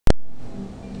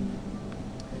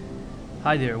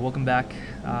Hi there, welcome back.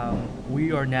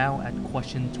 We are now at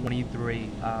question 23.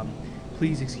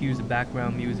 Please excuse the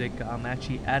background music. I'm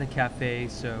actually at a cafe,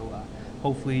 so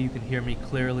hopefully you can hear me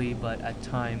clearly, but at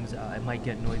times it might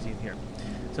get noisy in here.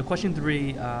 So question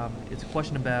 3, it's a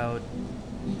question about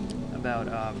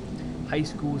high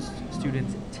school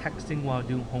students texting while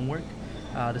doing homework.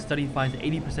 The study finds that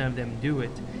 80% of them do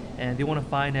it, and they want to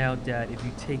find out that if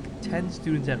you take 10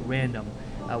 students at random,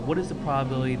 what is the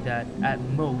probability that at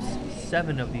most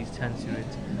 7 of these 10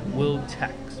 students will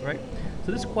text, right?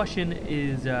 So this question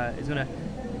is gonna,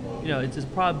 it's a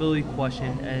probability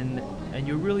question, and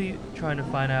you're really trying to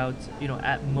find out,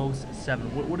 at most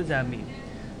 7. What does that mean?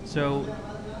 So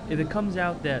if it comes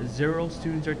out that 0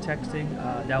 students are texting,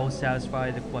 that will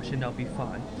satisfy the question. That'll be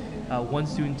fine. 1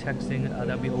 student texting,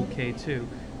 that'll be okay too.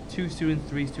 2 students,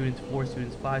 3 students, 4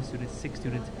 students, 5 students, 6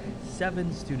 students,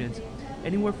 7 students,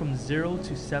 anywhere from 0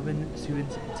 to 7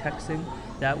 students texting,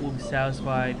 that will be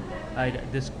satisfied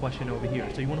this question over here.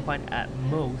 So you want to find at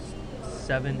most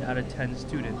 7 out of 10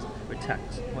 students or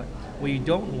text. What you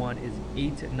don't want is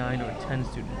 8, 9, or 10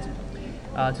 students.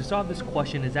 To solve this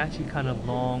question is actually kind of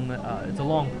long. It's a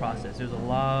long process. There's a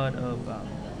lot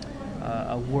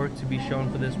of work to be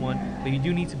shown for this one, but you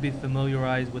do need to be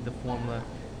familiarized with the formula.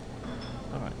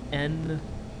 All right, N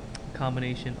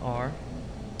combination R.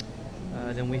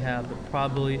 Then we have the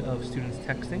probability of students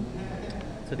texting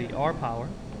to the R power,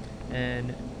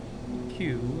 and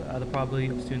Q, the probability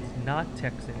of students not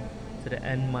texting to the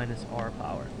N minus R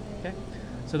power. Okay,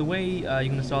 so the way you're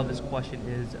going to solve this question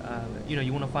is,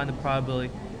 you want to find the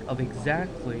probability of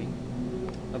exactly.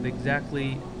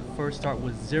 First, start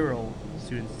with 0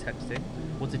 students texting.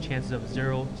 What's the chances of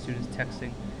 0 students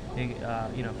texting?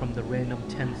 From the random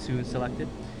 10 students selected,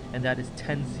 and that is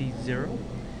 10C0.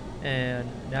 And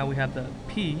now we have the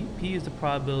P. P is the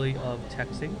probability of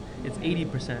texting. It's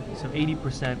 80%, so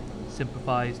 80%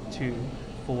 simplifies to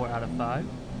 4 out of 5.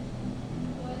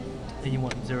 And you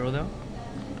want 0 though.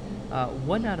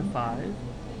 1 out of 5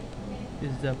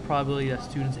 is the probability that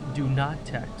students do not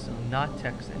text, so not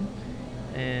texting,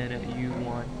 and you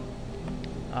want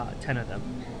 10 of them,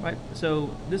 right?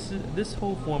 So this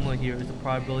whole formula here is the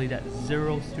probability that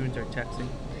 0 students are texting,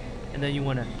 and then you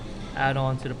want to add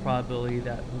on to the probability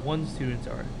that 1 student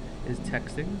is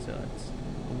texting, so that's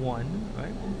 1,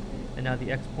 right? And now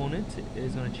the exponent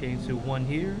is going to change to 1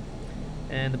 here,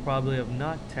 and the probability of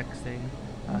not texting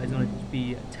is going to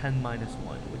be 10 minus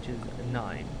 1, which is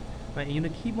 9, right? And you're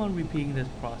going to keep on repeating this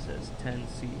process.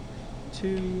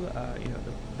 10C2,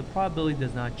 the probability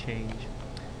does not change.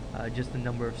 Just the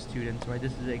number of students, right?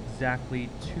 This is exactly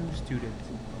 2 students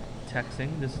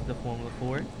texting. This is the formula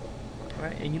for it,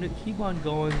 right? And you're gonna keep on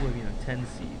going with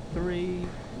 10C3 ...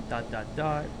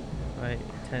 right?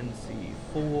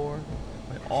 10C4,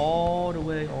 right? All the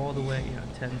way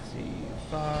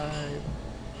 10C5,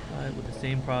 right? With the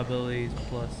same probabilities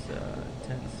plus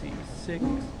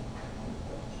 10C6.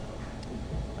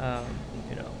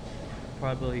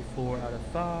 Probability 4 out of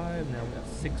 5. Now we have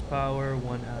 6 power,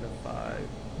 1 out of 5.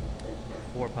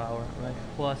 4 power, right?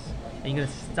 Plus, and you're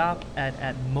gonna stop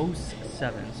at most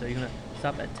 7. So you're gonna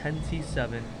stop at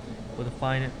 10C7 with a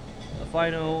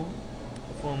final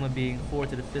formula being 4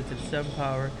 to the 5th to the 7th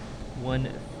power,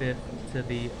 1/5 to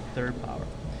the 3rd power.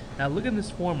 Now look at this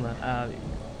formula.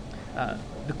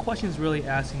 The question is really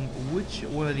asking which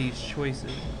one of these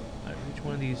choices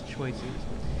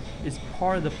is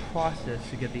part of the process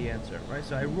to get the answer, right?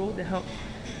 So I wrote down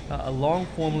a long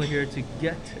formula here to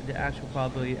get the actual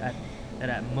probability that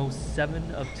at most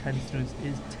 7 of 10 students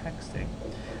is texting,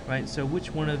 right? So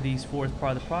which one of these 4 is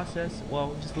part of the process?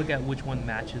 Well, just look at which one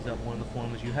matches up one of the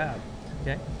formulas you have,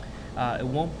 okay? It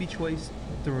won't be choice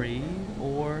 3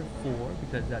 or 4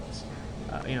 because that's,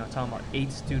 talking about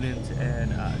 8 students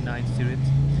and 9 students.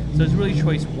 So it's really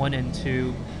choice 1 and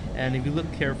 2, and if you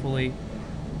look carefully,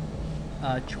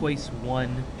 choice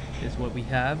 1 is what we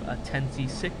have,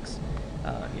 10C6.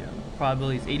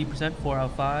 Probability is 80%, 4 out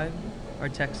of 5 are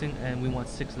texting, and we want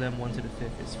 6 of them, 1 to the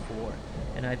 5th is 4.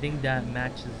 And I think that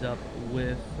matches up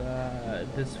with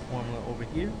this formula over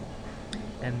here,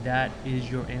 and that is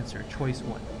your answer, choice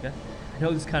 1. Okay? I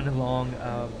know this is kind of long.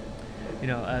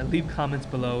 Leave comments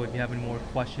below if you have any more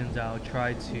questions. I'll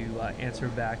try to answer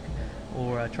back,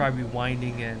 or try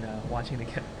rewinding and watching it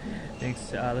again.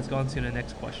 Thanks. Let's go on to the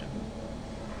next question.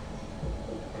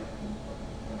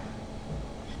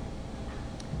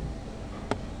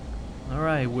 All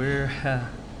right, we're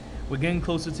getting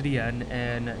closer to the end,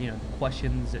 and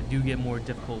questions do get more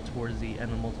difficult towards the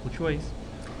end of multiple choice.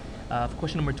 For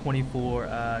question number 24,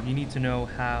 you need to know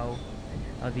how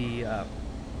the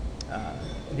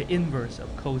inverse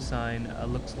of cosine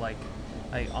looks like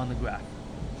on the graph.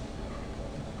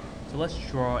 So let's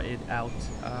draw it out.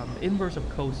 Inverse of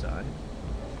cosine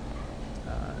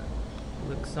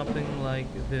looks something like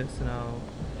this, and I'll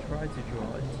try to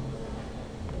draw it.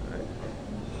 Alright.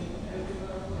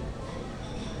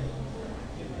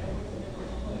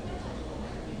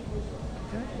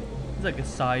 Okay. It's like a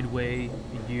sideway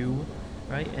view,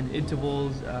 right? And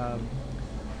intervals,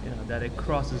 that it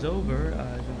crosses over. So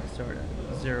I'm going to start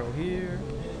at 0 here.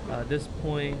 This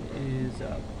point is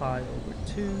pi over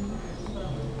 2.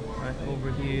 Right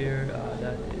over here,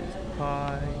 that is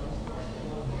pi.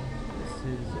 This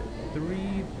is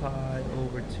 3 pi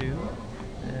over 2.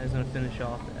 And it's going to finish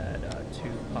off at 2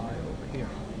 pi over here.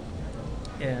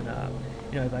 And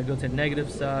if I go to the negative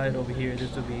side over here,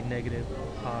 this will be negative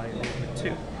pi over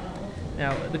 2.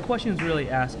 Now, the question is really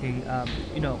asking,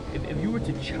 if you were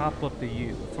to chop up the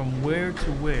u, from where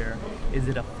to where is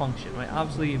it a function, right?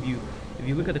 Obviously, if you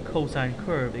look at the cosine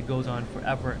curve, it goes on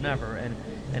forever and ever, and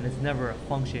it's never a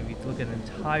function if you look at an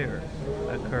entire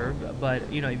curve. But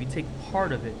if you take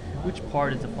part of it, which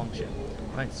part is a function,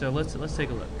 right? So let's take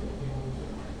a look.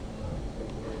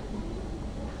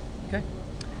 Okay,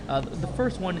 the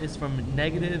first one is from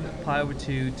negative pi over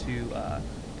 2 to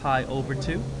pi over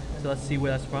 2. So let's see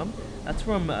where that's from. That's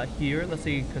from here. Let's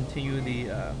say you continue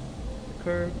the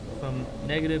curve from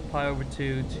negative pi over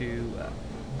 2 to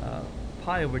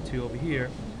pi over 2 over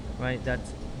here, right?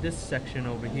 That's this section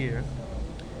over here.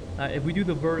 If we do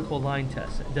the vertical line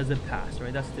test, does it pass,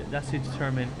 right? That's to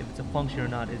determine if it's a function or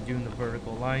not, is doing the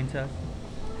vertical line test.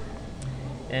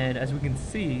 And as we can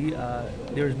see,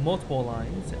 there's multiple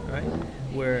lines, right,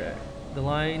 where the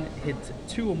line hits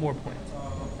 2 or more points.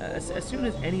 As soon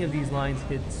as any of these lines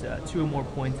hits 2 or more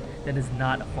points, then it's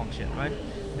not a function, right?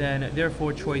 Then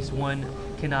therefore choice 1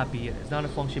 cannot be it. It's not a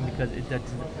function because it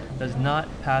does not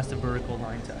pass the vertical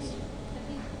line test.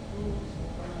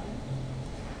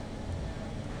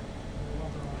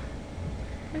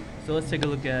 Okay, so let's take a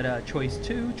look at choice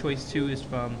 2. Choice 2 is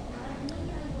from,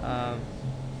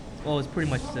 it's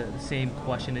pretty much the same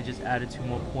question. It just added 2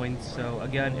 more points. So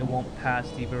again, it won't pass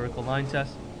the vertical line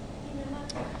test.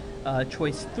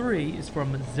 Choice 3 is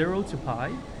from 0 to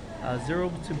pi.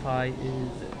 0 to pi is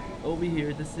over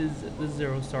here. This is the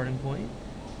 0 starting point,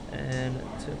 and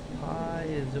to pi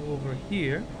is over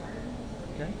here.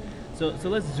 Okay, so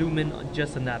let's zoom in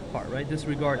just on that part, right?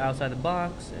 Disregard outside the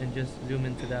box and just zoom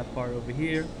into that part over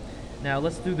here. Now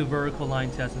let's do the vertical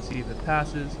line test and see if it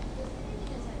passes.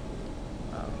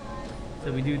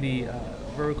 So we do the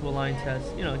vertical line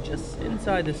test, just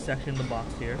inside this section of the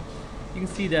box here. You can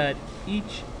see that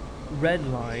each red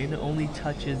line only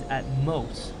touches at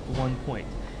most 1 point.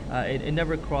 It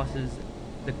never crosses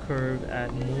the curve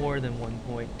at more than 1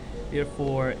 point.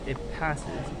 Therefore, it passes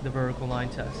the vertical line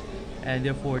test, and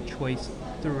therefore choice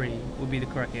 3 would be the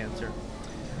correct answer.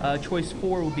 Choice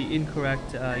 4 would be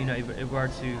incorrect. If we were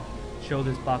to show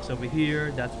this box over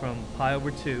here, that's from pi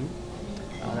over 2.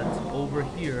 That's over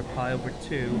here, pi over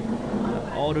 2,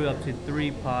 all the way up to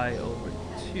 3 pi over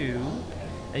 2.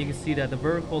 And you can see that the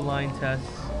vertical line test,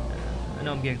 I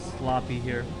know I'm getting sloppy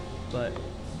here, but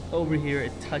over here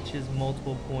it touches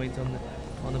multiple points on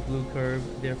the blue curve,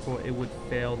 therefore it would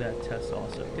fail that test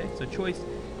also. Okay, so choice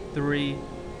 3,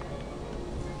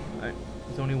 alright,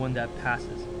 there's only one that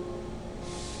passes.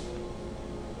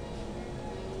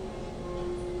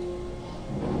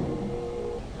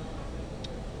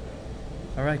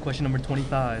 Alright, question number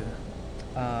 25.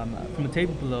 From the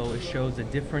table below, it shows the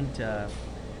different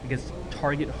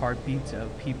target heartbeats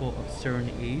of people of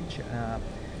certain age.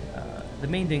 The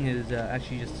main thing is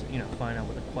actually just find out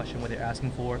what the question, what they're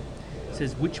asking for. It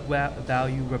says which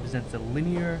value represents the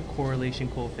linear correlation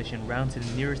coefficient rounded to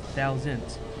the nearest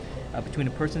thousandth between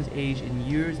a person's age in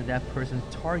years and that person's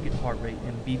target heart rate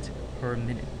in beats per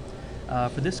minute.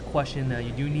 For this question,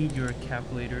 you do need your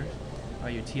calculator,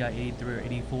 your TI-83 or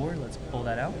 84. Let's pull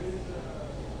that out.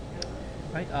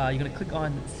 Right, you're going to click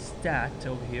on Stat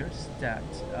over here, Stat.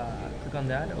 Click on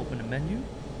that, open the menu,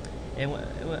 and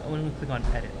we're going to click on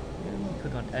Edit.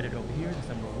 Click on Edit over here, that's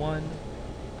number 1.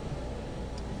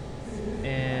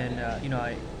 And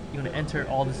you're going to enter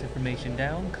all this information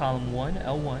down, column 1,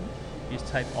 L1. You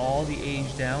just type all the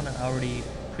age down. I already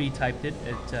pre-typed it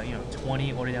at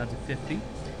 20 all the way down to 50.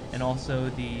 And also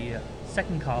the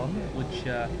second column, which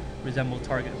resembles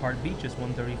target heartbeat, just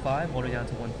 135 all the way down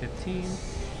to 115.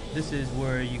 This is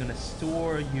where you're going to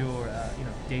store your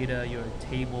data, your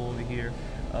table over here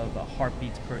of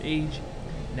heartbeats per age.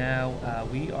 Now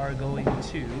we are going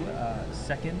to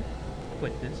second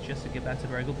quit this just to get back to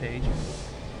the regular page.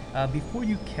 Before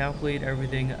you calculate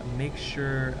everything, make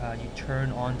sure you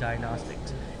turn on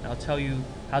diagnostics. And I'll tell you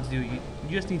how to do it. You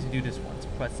just need to do this once.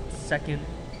 Press second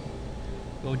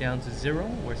go down to 0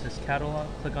 where it says catalog,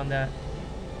 click on that,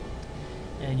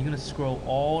 and you're going to scroll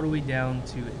all the way down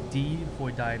to D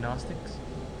for diagnostics.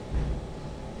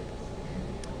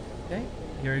 Okay,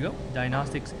 here you go,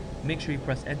 diagnostics. Make sure you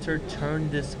press enter,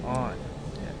 turn this on,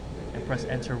 okay, and press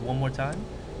enter one more time,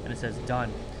 and it says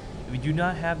done. If you do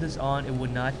not have this on, it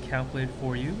would not calculate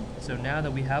for you. So now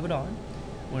that we have it on,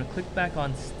 we're going to click back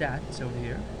on stats over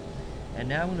here, and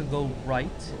now I'm going to go right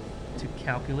to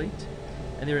calculate,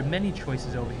 and there are many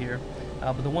choices over here,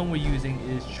 but the one we're using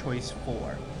is choice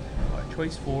 4. Alright,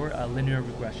 choice 4, linear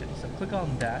regression. So click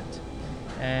on that,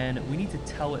 and we need to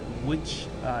tell it which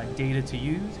data to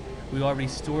use. We already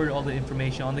stored all the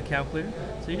information on the calculator,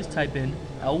 so you just type in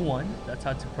L1, that's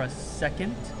how to press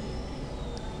second,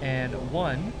 and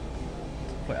 1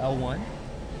 for L1.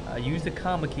 Use the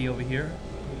comma key over here,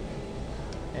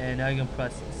 and now you're going to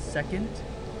press second,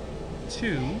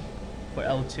 2 for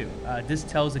L2. This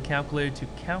tells the calculator to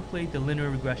calculate the linear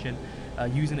regression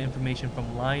using the information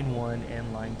from line 1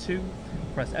 and line 2.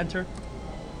 Press enter,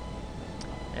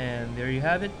 and there you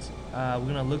have it. We're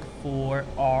going to look for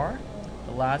R,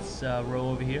 the last row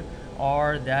over here.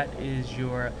 R, that is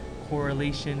your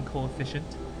correlation coefficient,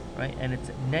 right? And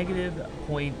it's negative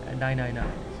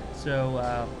 0.999.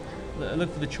 So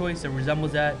look for the choice that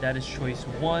resembles that. That is choice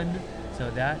 1. So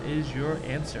that is your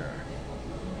answer.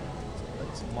 So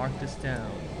let's mark this down.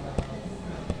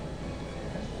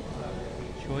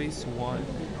 Choice 1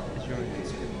 is your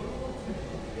answer.